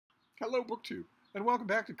Hello, BookTube, and welcome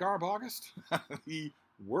back to Garbaugust, the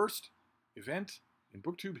worst event in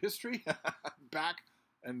BookTube history. Back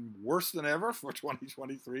and worse than ever for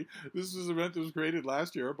 2023. This is an event that was created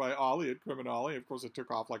last year by Ollie at Criminale. Of course, it took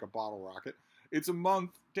off like a bottle rocket. It's a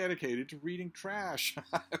month dedicated to reading trash.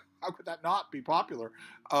 How could that not be popular?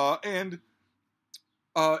 And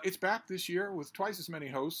it's back this year with twice as many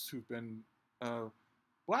hosts who've been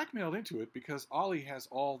blackmailed into it because Ollie has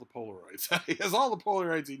all the Polaroids. He has all the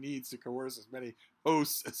Polaroids he needs to coerce as many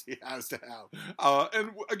hosts as he has to have.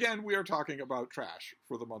 And again, we are talking about trash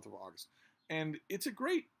for the month of August. And it's a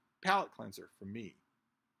great palate cleanser for me.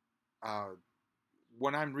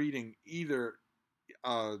 When I'm reading either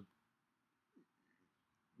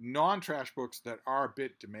non-trash books that are a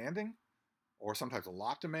bit demanding, or sometimes a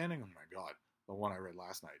lot demanding. Oh my God. The one I read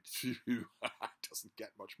last night doesn't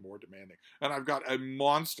get much more demanding. And I've got a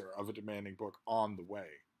monster of a demanding book on the way.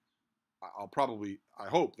 I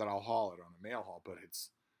hope that I'll haul it on a mail haul, but it's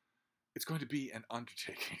going to be an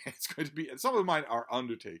undertaking. And some of mine are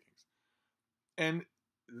undertakings. And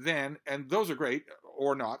those are great,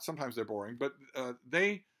 or not. Sometimes they're boring, but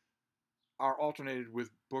they are alternated with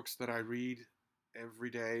books that I read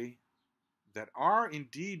every day that are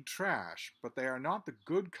indeed trash, but they are not the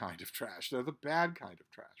good kind of trash. They're the bad kind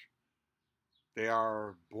of trash. They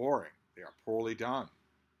are boring. They are poorly done.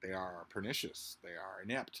 They are pernicious. They are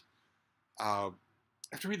inept. I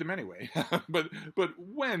have to read them anyway. but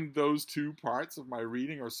when those two parts of my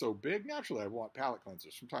reading are so big, naturally I want palate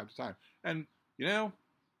cleansers from time to time. And, you know,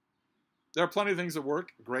 there are plenty of things that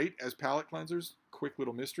work great as palate cleansers. Quick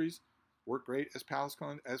little mysteries work great as palate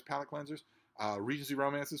cleansers. Regency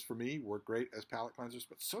romances, for me, work great as palate cleansers,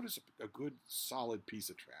 but so does a good, solid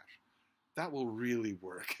piece of trash. That will really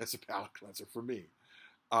work as a palate cleanser for me.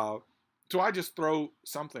 So I just throw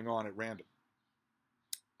something on at random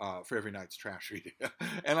for every night's trash reading.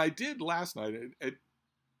 And I did last night. It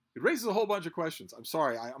raises a whole bunch of questions. I'm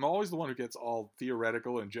sorry. I'm always the one who gets all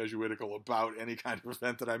theoretical and Jesuitical about any kind of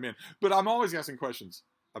event that I'm in. But I'm always asking questions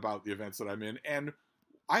about the events that I'm in. And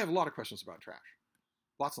I have a lot of questions about trash.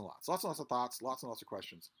 Lots and lots of thoughts, lots and lots of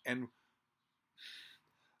questions. And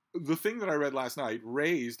the thing that I read last night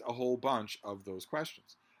raised a whole bunch of those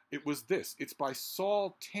questions. It was this. It's by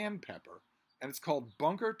Saul Tanpepper, and it's called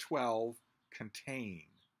Bunker 12 Contain.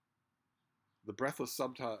 The breathless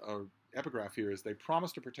epigraph here is, they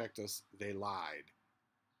promised to protect us, they lied.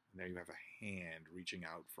 And there you have a hand reaching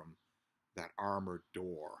out from that armored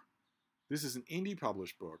door. This is an indie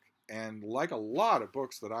published book, and like a lot of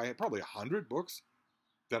books that I have, probably 100 books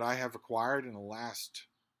that I have acquired in the last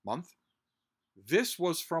month, this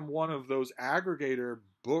was from one of those aggregator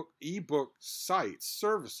ebook sites,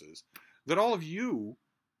 services, that all of you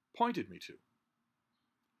pointed me to.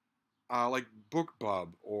 Like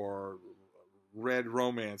BookBub, or Red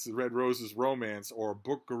Rose's Romance, or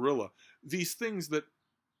Book Gorilla. These things that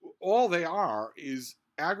all they are is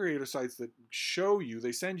aggregator sites that show you,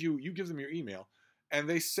 you give them your email, and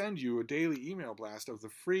they send you a daily email blast of the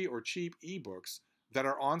free or cheap ebooks that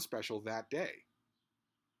are on special that day.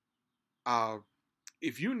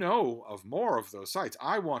 If you know of more of those sites,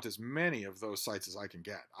 I want as many of those sites as I can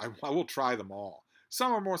get. I will try them all.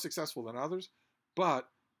 Some are more successful than others, but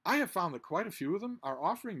I have found that quite a few of them are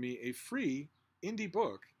offering me a free indie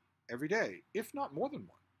book every day, if not more than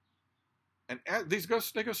one. And they go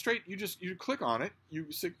straight. You click on it.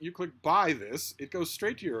 You click buy this. It goes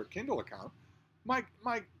straight to your Kindle account.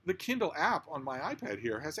 The Kindle app on my iPad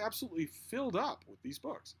here has absolutely filled up with these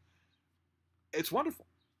books. It's wonderful.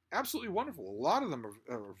 Absolutely wonderful. A lot of them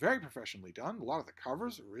are very professionally done. A lot of the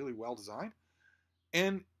covers are really well designed.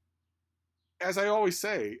 And as I always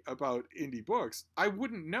say about indie books, I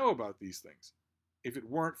wouldn't know about these things if it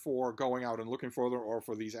weren't for going out and looking for them, or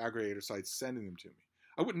for these aggregator sites sending them to me.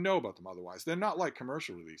 I wouldn't know about them otherwise. They're not like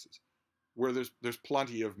commercial releases where there's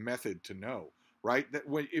plenty of method to know. Right? That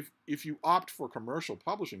if you opt for commercial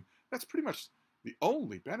publishing, that's pretty much the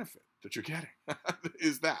only benefit that you're getting.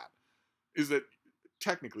 is that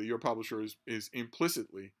technically your publisher is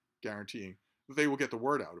implicitly guaranteeing that they will get the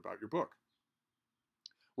word out about your book.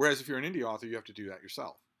 Whereas if you're an indie author, you have to do that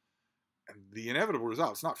yourself. And the inevitable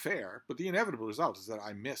result, it's not fair, but the inevitable result is that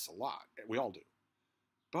I miss a lot. We all do.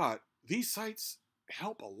 But these sites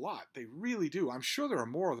help a lot. They really do. I'm sure there are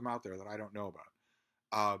more of them out there that I don't know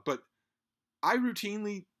about. But I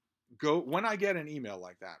routinely go, when I get an email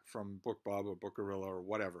like that from BookBub or Book Gorilla or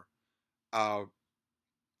whatever, I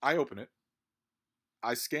open it.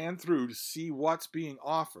 I scan through to see what's being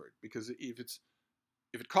offered, because if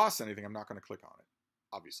it costs anything, I'm not going to click on it,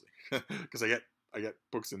 obviously, because I get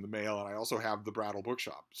books in the mail, and I also have the Brattle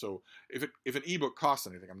Bookshop. So if an ebook costs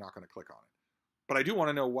anything, I'm not going to click on it. But I do want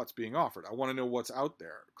to know what's being offered. I want to know what's out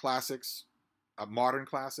there. Classics, modern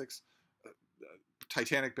classics,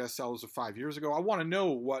 Titanic bestsellers of 5 years ago. I want to know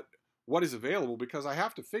what is available, because I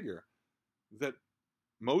have to figure that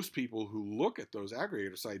most people who look at those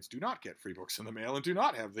aggregator sites do not get free books in the mail and do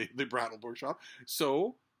not have the Brattle Bookshop.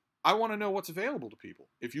 So I want to know what's available to people.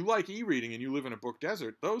 If you like e-reading and you live in a book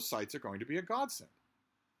desert, those sites are going to be a godsend.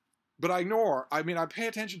 But I pay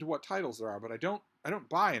attention to what titles there are, but I don't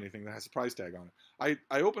buy anything that has a price tag on it.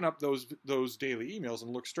 I open up those daily emails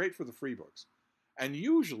and look straight for the free books. And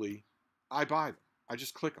usually I buy them. I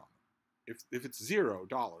just click on them. If it's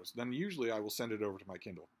 $0, then usually I will send it over to my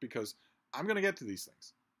Kindle, because I'm going to get to these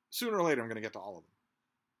things. Sooner or later, I'm going to get to all of them.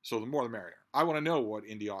 So the more the merrier. I want to know what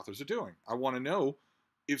indie authors are doing. I want to know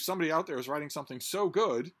if somebody out there is writing something so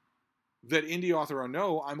good that indie author or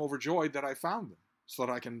no, I'm overjoyed that I found them, so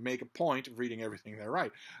that I can make a point of reading everything they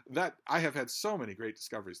write. That I have had so many great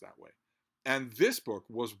discoveries that way. And this book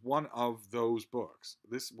was one of those books.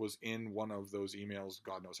 This was in one of those emails,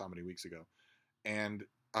 God knows how many weeks ago. And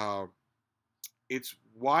it's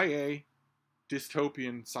YA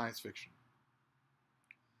dystopian science fiction.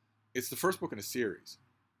 It's the first book in a series.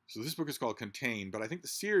 So this book is called Contain, but I think the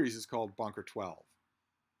series is called Bunker 12.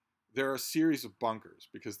 There are a series of bunkers,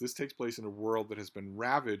 because this takes place in a world that has been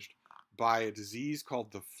ravaged by a disease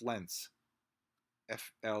called the Flense.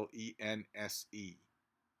 Flense.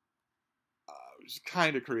 Which is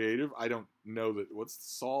kind of creative. I don't know that... What's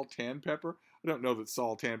Saul Tanpepper? I don't know that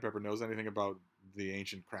Saul Tanpepper knows anything about the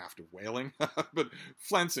ancient craft of whaling. But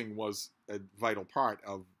flensing was a vital part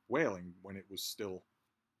of whaling when it was still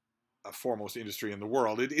a foremost industry in the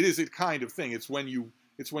world. It is a kind of thing. It's when you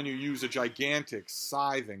use a gigantic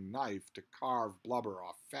scything knife to carve blubber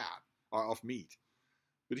off fat, off meat.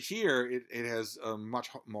 But here it has a much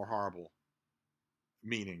more horrible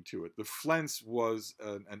meaning to it. The Flense was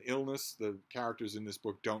an illness. The characters in this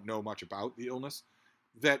book don't know much about the illness.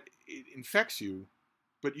 That it infects you,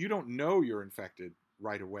 but you don't know you're infected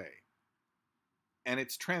right away. And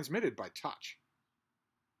it's transmitted by touch.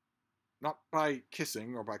 Not by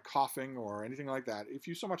kissing or by coughing or anything like that. If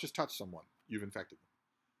you so much as touch someone, you've infected them.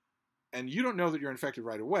 And you don't know that you're infected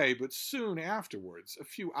right away, but soon afterwards, a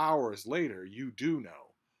few hours later, you do know.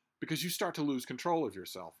 Because you start to lose control of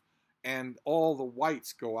yourself. And all the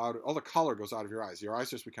whites go out, all the color goes out of your eyes. Your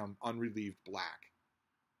eyes just become unrelieved black.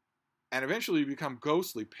 And eventually you become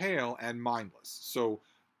ghostly pale and mindless. So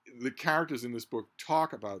the characters in this book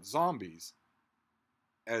talk about zombies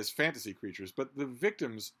as fantasy creatures, but the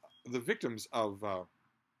victims of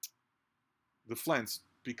the Flense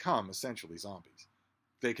become essentially zombies.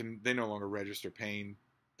 They no longer register pain.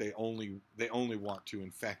 They only want to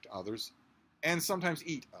infect others, and sometimes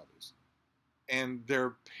eat others. And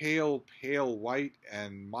they're pale white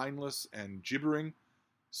and mindless and gibbering.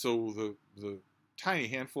 So the tiny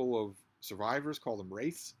handful of survivors call them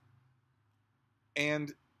wraiths.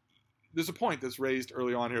 And there's a point that's raised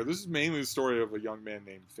early on here. This is mainly the story of a young man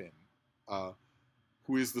named Finn,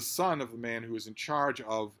 who is the son of the man who is in charge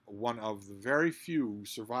of one of the very few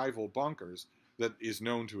survival bunkers that is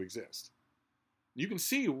known to exist. You can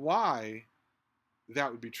see why that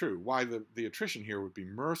would be true, why the attrition here would be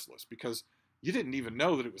merciless, because you didn't even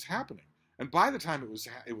know that it was happening. And by the time it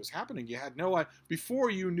was happening, you had no idea.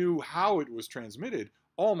 Before you knew how it was transmitted,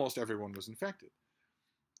 almost everyone was infected.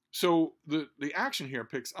 So the action here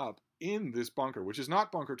picks up in this bunker, which is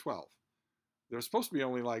not Bunker 12. There's supposed to be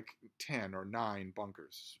only like 10 or 9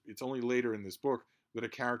 bunkers. It's only later in this book that a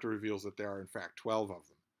character reveals that there are in fact 12 of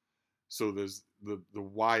them. So there's the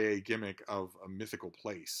YA gimmick of a mythical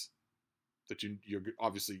place that you're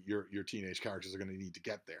obviously your teenage characters are going to need to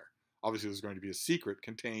get there. Obviously there's going to be a secret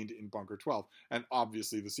contained in Bunker 12, and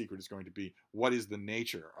obviously the secret is going to be, what is the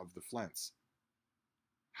nature of the Flense?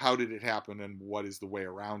 How did it happen, and what is the way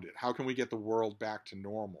around it? How can we get the world back to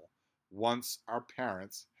normal once our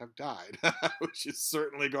parents have died? Which is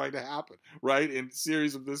certainly going to happen, right? In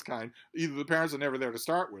series of this kind, either the parents are never there to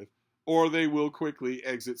start with, or they will quickly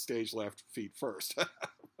exit stage left feet first.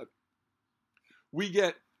 But we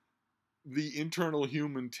get the internal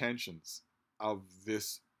human tensions of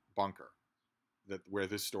this bunker where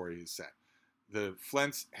this story is set. The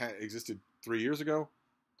Flense existed 3 years ago.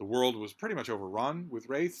 The world was pretty much overrun with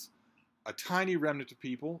wraiths. A tiny remnant of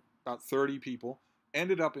people, about 30 people,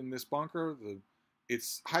 ended up in this bunker.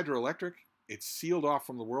 It's hydroelectric. It's sealed off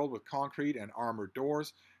from the world with concrete and armored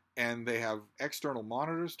doors. And they have external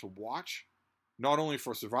monitors to watch, not only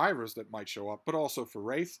for survivors that might show up, but also for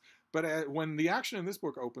wraiths. But when the action in this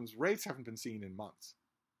book opens, wraiths haven't been seen in months.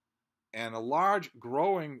 And a large,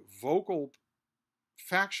 growing, vocal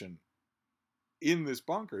faction in this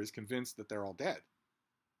bunker is convinced that they're all dead.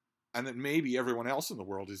 and that maybe everyone else in the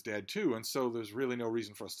world is dead too, and so there's really no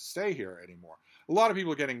reason for us to stay here anymore. A lot of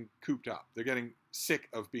people are getting cooped up. They're getting sick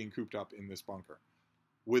of being cooped up in this bunker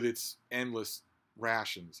with its endless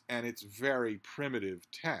rations and its very primitive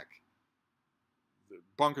tech. The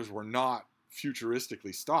bunkers were not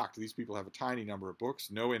futuristically stocked. These people have a tiny number of books,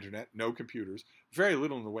 no internet, no computers, very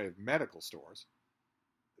little in the way of medical stores.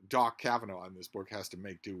 Doc Cavanaugh in this book has to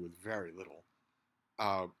make do with very little.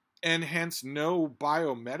 And hence no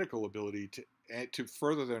biomedical ability to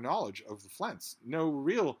further their knowledge of the Flents. No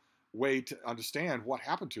real way to understand what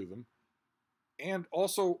happened to them, and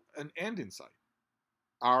also an end in sight.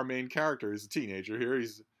 Our main character is a teenager here.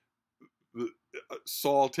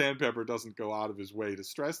 Saul Tanpepper doesn't go out of his way to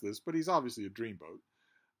stress this, but he's obviously a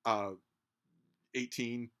dreamboat.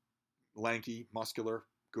 18, lanky, muscular,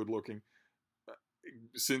 good-looking.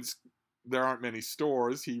 Since there aren't many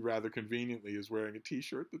stores, he rather conveniently is wearing a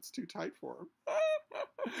t-shirt that's too tight for him.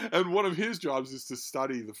 And one of his jobs is to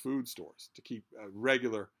study the food stores, to keep a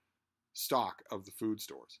regular stock of the food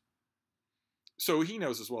stores. So he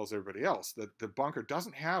knows as well as everybody else that the bunker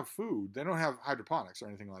doesn't have food. They don't have hydroponics or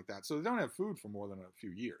anything like that. So they don't have food for more than a few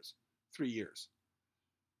years, 3 years.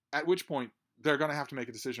 At which point, they're going to have to make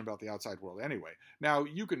a decision about the outside world anyway. Now,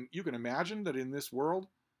 you can imagine that in this world,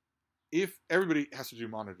 if everybody has to do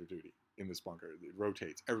monitor duty in this bunker, it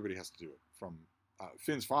rotates. Everybody has to do it. From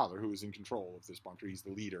Finn's father, who is in control of this bunker. He's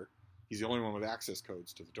the leader. He's the only one with access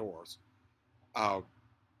codes to the doors. All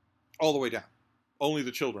the way down. Only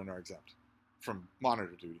the children are exempt from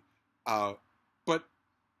monitor duty. But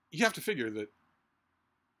you have to figure that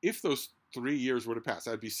if those 3 years were to pass,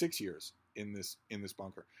 that'd be 6 years in this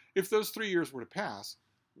bunker. If those 3 years were to pass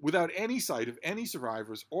without any sight of any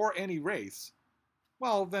survivors or any wraiths,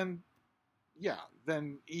 well, then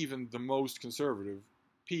even the most conservative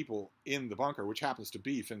people in the bunker, which happens to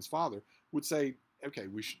be Finn's father, would say, okay,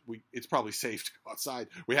 it's probably safe to go outside.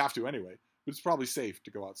 We have to anyway, but it's probably safe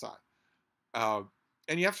to go outside.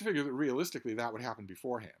 And you have to figure that realistically that would happen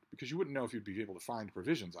beforehand, because you wouldn't know if you'd be able to find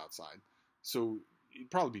provisions outside. So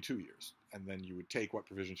it'd probably be 2 years, and then you would take what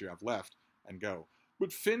provisions you have left and go.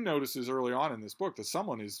 But Finn notices early on in this book that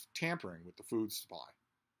someone is tampering with the food supply,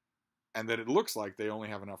 and that it looks like they only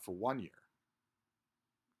have enough for 1 year,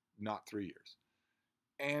 not 3 years.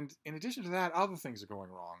 And in addition to that, other things are going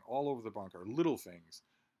wrong all over the bunker, little things.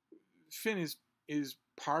 Finn is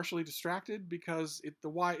partially distracted because it's a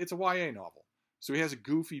YA novel. So he has a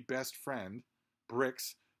goofy best friend,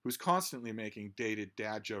 Brix, who's constantly making dated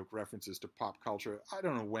dad joke references to pop culture. I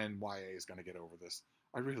don't know when YA is going to get over this.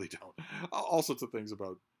 I really don't. All sorts of things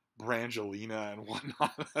about Brangelina and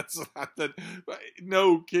whatnot. that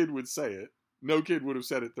no kid would say it. No kid would have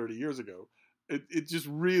said it 30 years ago. It just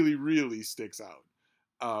really, really sticks out.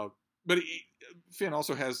 But Finn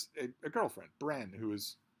also has a girlfriend, Bren, who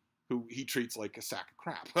he treats like a sack of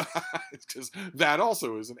crap. Because that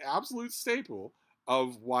also is an absolute staple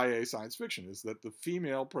of YA science fiction, is that the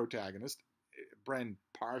female protagonist, Bren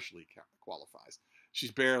partially qualifies.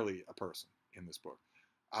 She's barely a person in this book.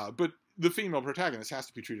 But the female protagonist has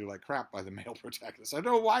to be treated like crap by the male protagonist. I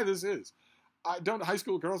don't know why this is. Don't high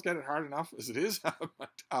school girls get it hard enough as it is?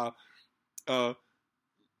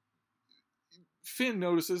 Finn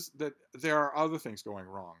notices that there are other things going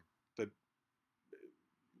wrong, that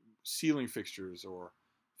ceiling fixtures or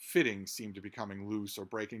fittings seem to be coming loose or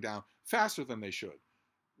breaking down faster than they should.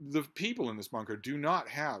 The people in this bunker do not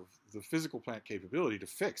have the physical plant capability to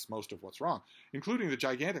fix most of what's wrong, including the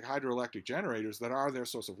gigantic hydroelectric generators that are their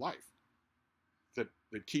source of life, that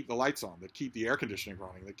keep the lights on, that keep the air conditioning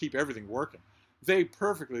running, that keep everything working. They're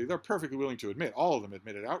perfectly willing to admit, all of them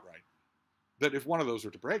admit it outright, that if one of those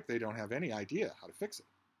were to break, they don't have any idea how to fix it.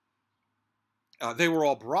 They were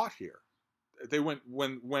all brought here. They went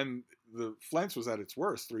when the Flents was at its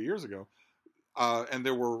worst 3 years ago, and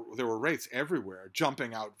there were wraiths everywhere,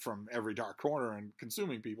 jumping out from every dark corner and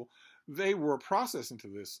consuming people. They were processed into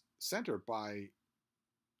this center by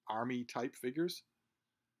army type figures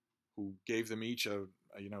who gave them each an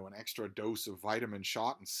extra dose of vitamin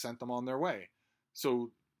shot and sent them on their way.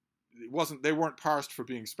 So they weren't parsed for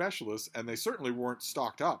being specialists, and they certainly weren't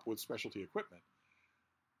stocked up with specialty equipment.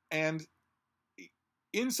 And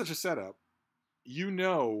in such a setup,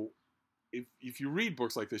 if you read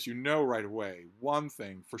books like this, you know right away one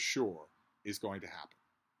thing for sure is going to happen,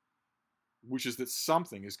 which is that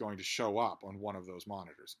something is going to show up on one of those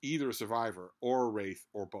monitors, either a survivor or a wraith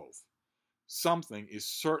or both. Something is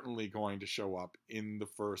certainly going to show up in the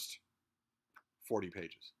first 40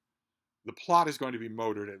 pages. The plot is going to be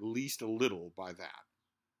motored at least a little by that.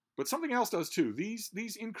 But something else does too.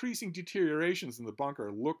 These increasing deteriorations in the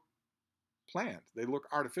bunker look planned. They look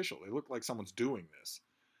artificial. They look like someone's doing this.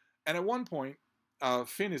 And at one point,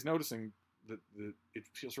 Finn is noticing that it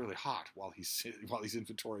feels really hot while he's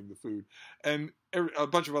inventorying the food, and a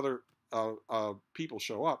bunch of other people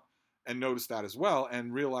show up and notice that as well,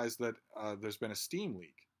 and realize that there's been a steam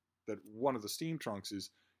leak, that one of the steam trunks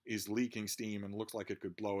is leaking steam and looks like it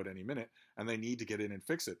could blow at any minute, and they need to get in and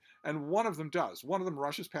fix it. And one of them does. One of them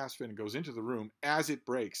rushes past Finn and goes into the room as it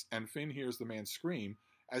breaks, and Finn hears the man scream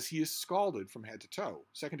as he is scalded from head to toe.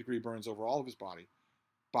 Second-degree burns over all of his body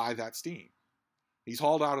by that steam. He's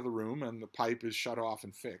hauled out of the room, and the pipe is shut off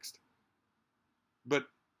and fixed. But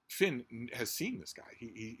Finn has seen this guy.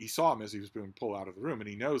 He saw him as he was being pulled out of the room, and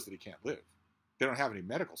he knows that he can't live. They don't have any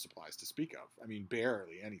medical supplies to speak of. I mean,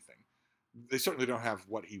 barely anything. They certainly don't have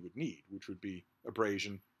what he would need, which would be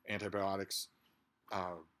abrasion, antibiotics,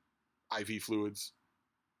 IV fluids,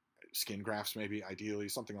 skin grafts maybe, ideally,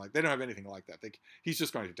 something like that. They don't have anything like that. He's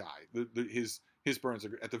just going to die. His burns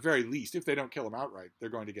are, at the very least, if they don't kill him outright, they're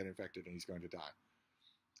going to get infected and he's going to die.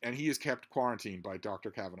 And he is kept quarantined by Dr.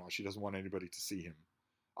 Kavanaugh. She doesn't want anybody to see him,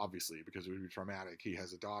 obviously, because it would be traumatic. He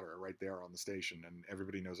has a daughter right there on the station, and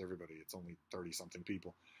everybody knows everybody. It's only 30-something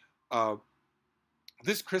people.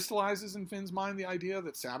 This crystallizes in Finn's mind the idea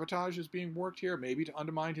that sabotage is being worked here, maybe to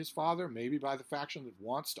undermine his father, maybe by the faction that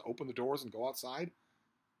wants to open the doors and go outside.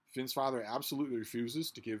 Finn's father absolutely refuses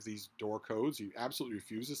to give these door codes. He absolutely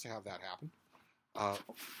refuses to have that happen. Are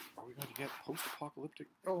we going to get post-apocalyptic?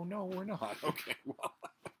 Oh, no, we're not. Okay,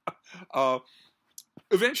 well.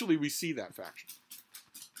 Eventually, we see that faction.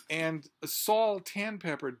 And Saul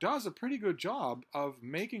Tanpepper does a pretty good job of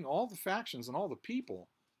making all the factions and all the people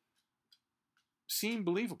seem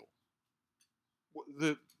believable.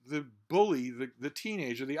 The bully, the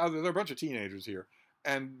teenager, there are a bunch of teenagers here,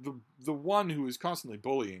 and the one who is constantly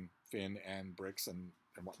bullying Finn and Brix and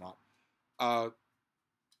whatnot,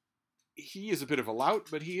 he is a bit of a lout,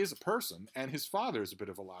 but he is a person, and his father is a bit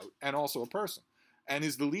of a lout, and also a person, and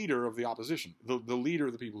is the leader of the opposition, the leader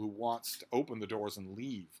of the people who wants to open the doors and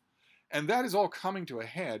leave. And that is all coming to a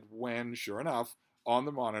head when, sure enough, on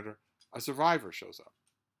the monitor, a survivor shows up.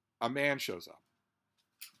 A man shows up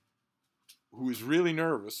who is really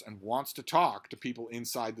nervous and wants to talk to people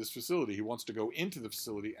inside this facility. He wants to go into the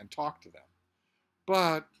facility and talk to them.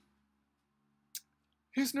 But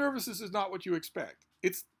his nervousness is not what you expect.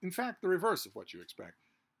 It's, in fact, the reverse of what you expect.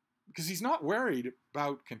 Because he's not worried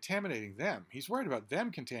about contaminating them. He's worried about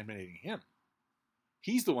them contaminating him.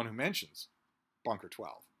 He's the one who mentions Bunker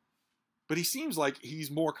 12. But he seems like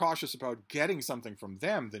he's more cautious about getting something from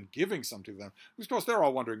them than giving something to them. Because, of course, they're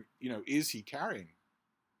all wondering, is he carrying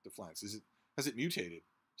the Flants? Has it mutated?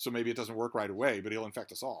 So maybe it doesn't work right away, but he'll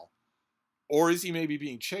infect us all. Or is he maybe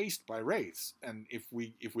being chased by wraiths? And if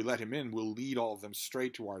we let him in, we'll lead all of them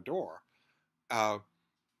straight to our door.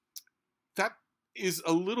 That is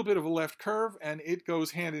a little bit of a left curve, and it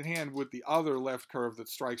goes hand in hand with the other left curve that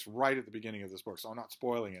strikes right at the beginning of this book, so I'm not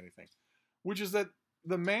spoiling anything, which is that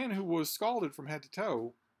the man who was scalded from head to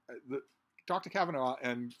toe, Dr. Kavanaugh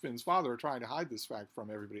and Finn's father are trying to hide this fact from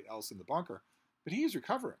everybody else in the bunker, but he is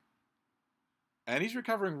recovering. And he's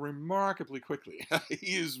recovering remarkably quickly.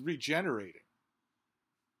 He is regenerating.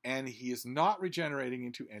 And he is not regenerating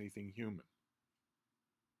into anything human.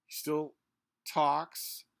 He still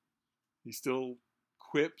talks. He still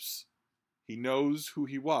quips. He knows who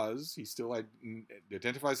he was. He still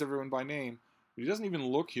identifies everyone by name. But he doesn't even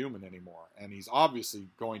look human anymore. And he's obviously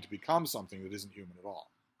going to become something that isn't human at all.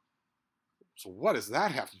 So what does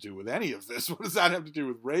that have to do with any of this? What does that have to do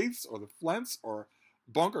with wraiths or the Flents or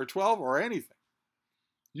Bunker 12 or anything?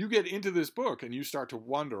 You get into this book and you start to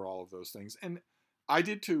wonder all of those things. And I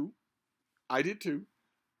did too.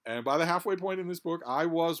 And by the halfway point in this book, I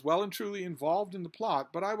was well and truly involved in the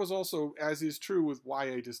plot, but I was also, as is true with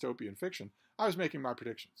YA dystopian fiction, I was making my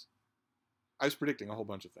predictions. I was predicting a whole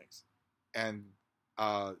bunch of things. And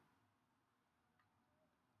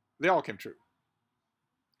they all came true.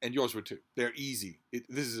 And yours would too. They're easy.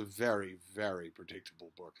 This is a very, very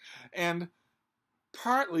predictable book. And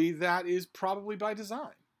partly that is probably by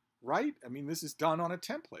design, right? I mean, this is done on a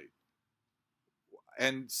template.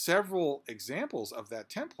 And several examples of that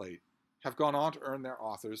template have gone on to earn their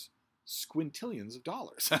authors squintillions of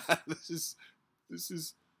dollars. This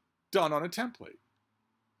is done on a template.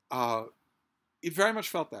 It very much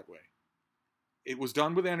felt that way. It was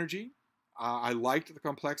done with energy. I liked the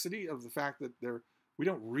complexity of the fact that we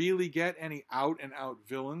don't really get any out-and-out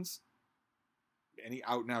villains, any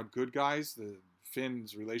out-and-out good guys.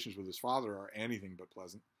 Finn's relations with his father are anything but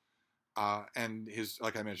pleasant. And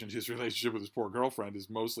like I mentioned, his relationship with his poor girlfriend is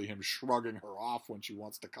mostly him shrugging her off when she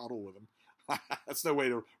wants to cuddle with him. That's no way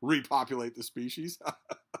to repopulate the species.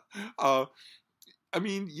 I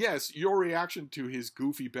mean, yes, your reaction to his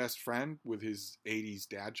goofy best friend with his 80s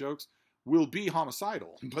dad jokes will be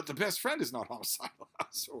homicidal, but the best friend is not homicidal.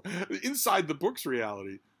 So inside the book's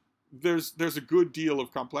reality, there's a good deal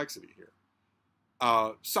of complexity here.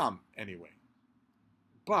 Some, anyway.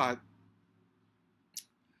 But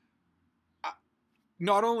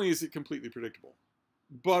not only is it completely predictable,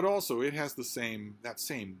 but also it has that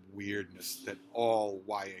same weirdness that all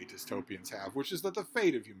YA dystopians have, which is that the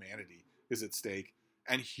fate of humanity is at stake,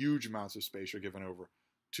 and huge amounts of space are given over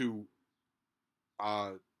to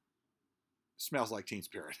Smells Like Teen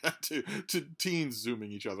Spirit, to teens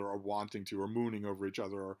zooming each other or wanting to, or mooning over each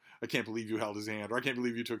other, or I can't believe you held his hand, or I can't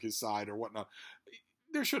believe you took his side, or whatnot.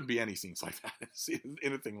 There shouldn't be any scenes like that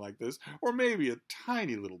in a thing like this, or maybe a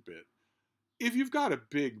tiny little bit. If you've got a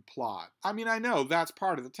big plot, I mean, I know that's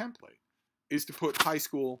part of the template, is to put high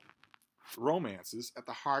school romances at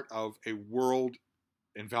the heart of a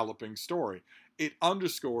world-enveloping story. It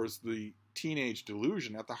underscores the teenage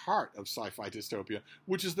delusion at the heart of sci-fi dystopia,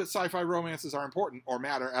 which is that sci-fi romances are important or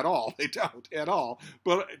matter at all. They don't at all.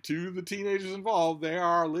 But to the teenagers involved, they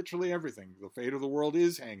are literally everything. The fate of the world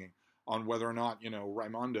is hanging on whether or not,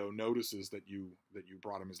 Raimondo notices that you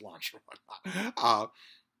brought him his lunch or whatnot.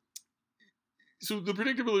 So the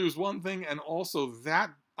predictability was one thing, and also that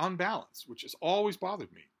unbalance, which has always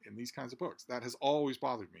bothered me in these kinds of books. That has always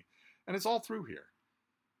bothered me. And it's all through here.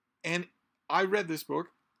 And I read this book.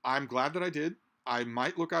 I'm glad that I did. I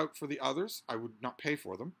might look out for the others. I would not pay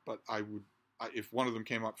for them, but I would, if one of them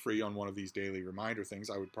came up free on one of these daily reminder things,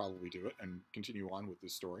 I would probably do it and continue on with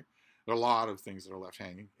this story. There are a lot of things that are left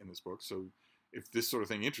hanging in this book, so if this sort of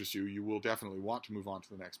thing interests you, you will definitely want to move on to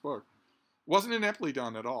the next book. It wasn't ineptly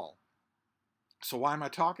done at all. So why am I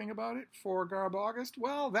talking about it for Garbaugust?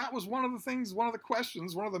 Well, that was one of the things, one of the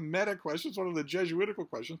questions, one of the meta questions, one of the Jesuitical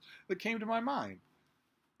questions that came to my mind.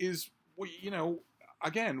 Is,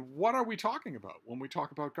 again, what are we talking about when we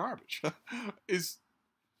talk about garbage? is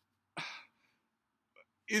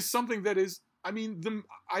something that is, I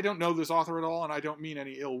don't know this author at all, and I don't mean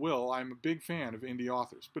any ill will. I'm a big fan of indie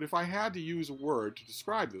authors. But if I had to use a word to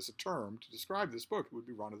describe this, a term to describe this book, it would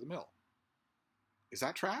be run-of-the-mill. Is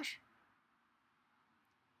that trash?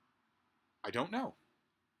 I don't know.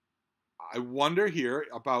 I wonder here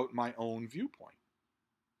about my own viewpoint.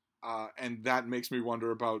 And that makes me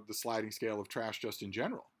wonder about the sliding scale of trash just in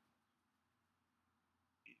general.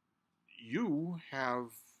 You have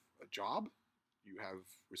a job, you have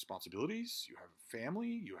responsibilities, you have a family,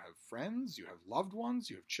 you have friends, you have loved ones,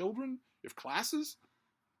 you have children, you have classes.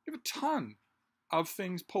 You have a ton of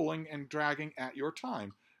things pulling and dragging at your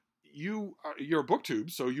time. You're a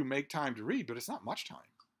booktube, so you make time to read, but it's not much time.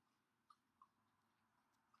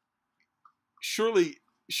 Surely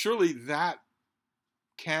that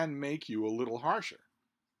can make you a little harsher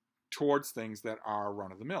towards things that are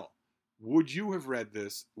run-of-the-mill. Would you have read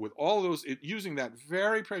this with all those, using that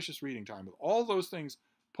very precious reading time, with all those things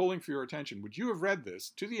pulling for your attention, would you have read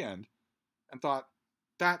this to the end and thought,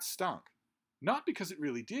 that stunk? Not because it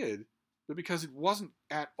really did, but because it wasn't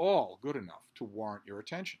at all good enough to warrant your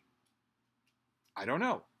attention. I don't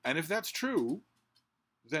know. And if that's true,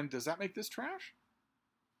 then does that make this trash?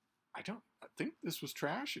 I think this was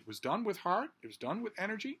trash. It was done with heart. It was done with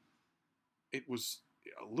energy. It was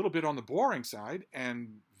a little bit on the boring side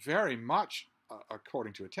and very much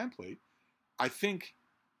according to a template. I think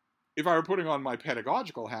if I were putting on my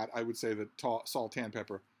pedagogical hat, I would say that Saul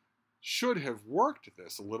Tanpepper should have worked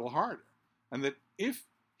this a little harder. And that if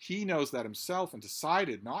he knows that himself and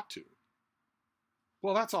decided not to,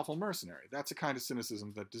 well, that's awful mercenary. That's a kind of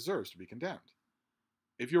cynicism that deserves to be condemned.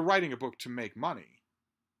 If you're writing a book to make money,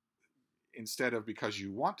 instead of because you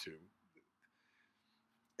want to,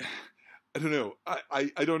 I don't know.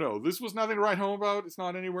 I don't know. This was nothing to write home about. It's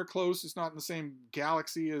not anywhere close. It's not in the same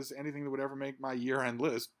galaxy as anything that would ever make my year-end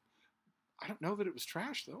list. I don't know that it was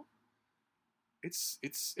trash, though. It's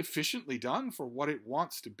efficiently done for what it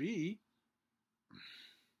wants to be.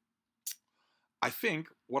 I think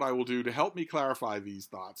what I will do to help me clarify these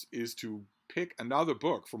thoughts is to pick another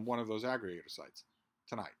book from one of those aggregator sites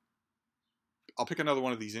tonight. I'll pick another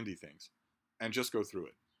one of these indie things and just go through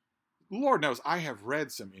it. Lord knows I have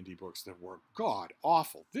read some indie books that were god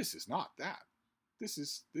awful. This is not that. This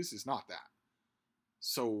is not that.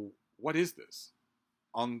 So what is this?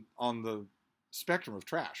 On the spectrum of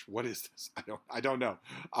trash, what is this? I don't know.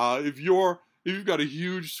 If you've got a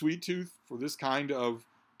huge sweet tooth for this kind of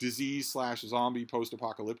disease/zombie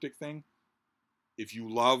post-apocalyptic thing, if you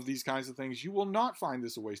love these kinds of things, you will not find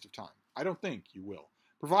this a waste of time. I don't think you will.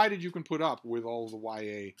 Provided you can put up with all of the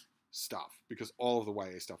YA stuff, because all of the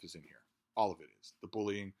YA stuff is in here. All of it is. The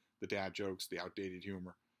bullying, the dad jokes, the outdated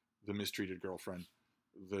humor, the mistreated girlfriend.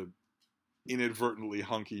 the inadvertently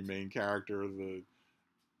hunky main character, the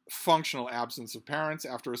functional absence of parents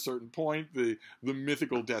after a certain point, the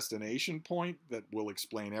mythical destination point that will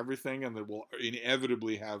explain everything and that will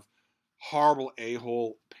inevitably have horrible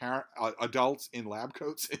a-hole adults in lab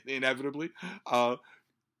coats inevitably.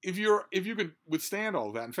 If you can withstand all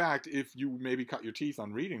of that, in fact, if you maybe cut your teeth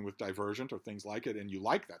on reading with Divergent or things like it, and you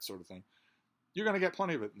like that sort of thing, you're going to get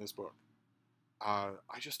plenty of it in this book. I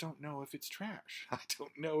just don't know if it's trash. I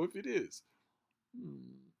don't know if it is.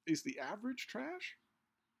 Is the average trash?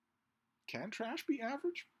 Can trash be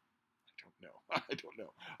average? I don't know. I don't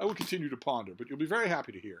know. I will continue to ponder, but you'll be very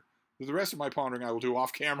happy to hear that the rest of my pondering I will do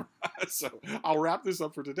off camera. So I'll wrap this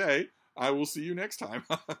up for today. I will see you next time.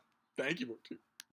 Thank you, BookTube.